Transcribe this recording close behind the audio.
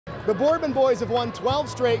The Boardman boys have won 12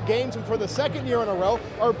 straight games and for the second year in a row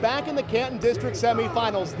are back in the Canton District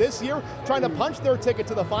Semifinals this year, trying to punch their ticket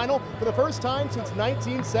to the final for the first time since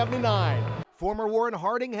 1979. Former Warren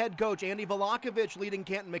Harding head coach Andy Volakovich leading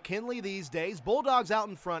Canton McKinley these days. Bulldogs out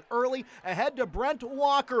in front early, ahead to Brent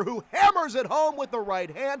Walker, who hammers it home with the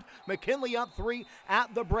right hand. McKinley up 3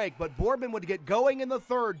 at the break, but Boardman would get going in the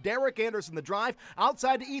third. Derek Anderson the drive,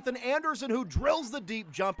 outside to Ethan Anderson, who drills the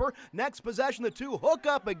deep jumper. Next possession, the two hook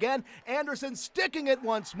up again. Anderson sticking it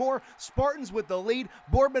once more. Spartans with the lead.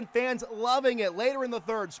 Boardman fans loving it. Later in the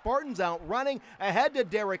third, Spartans out running, ahead to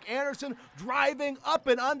Derek Anderson, driving up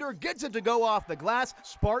and under, gets it to go off the glass.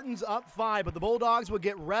 Spartans up 5, but the Bulldogs would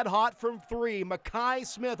get red hot from 3. Mackay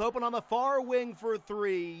Smith open on the far wing for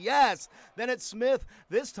 3. Yes. Then it's Smith,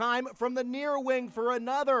 this time from the near wing for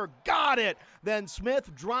another. Got it. Then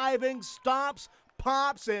Smith driving, stops,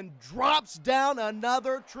 pops, and drops down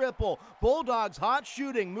another triple. Bulldogs hot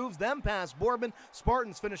shooting moves them past Boardman.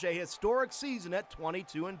 Spartans finish a historic season at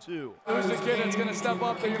 22-2. There's a kid that's going to step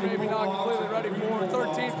up that you're maybe not completely ready for.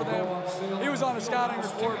 13 for them. He was on a scouting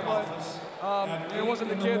report, but it wasn't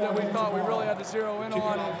the kid that we thought we really had to zero in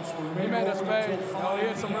on. He made us pay. He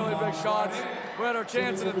had some really big shots. We had our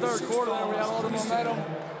chance in the third quarter there. We had all the momentum.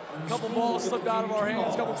 A couple balls slipped out of our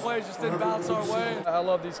hands. A couple plays just didn't bounce our way. I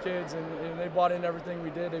love these kids, and they bought into everything we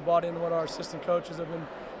did. They bought into what our assistant coaches have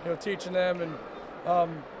been, teaching them, and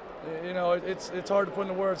it's hard to put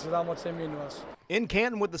into words how much they mean to us. In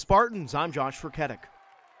Canton with the Spartans, I'm Josh Furketic.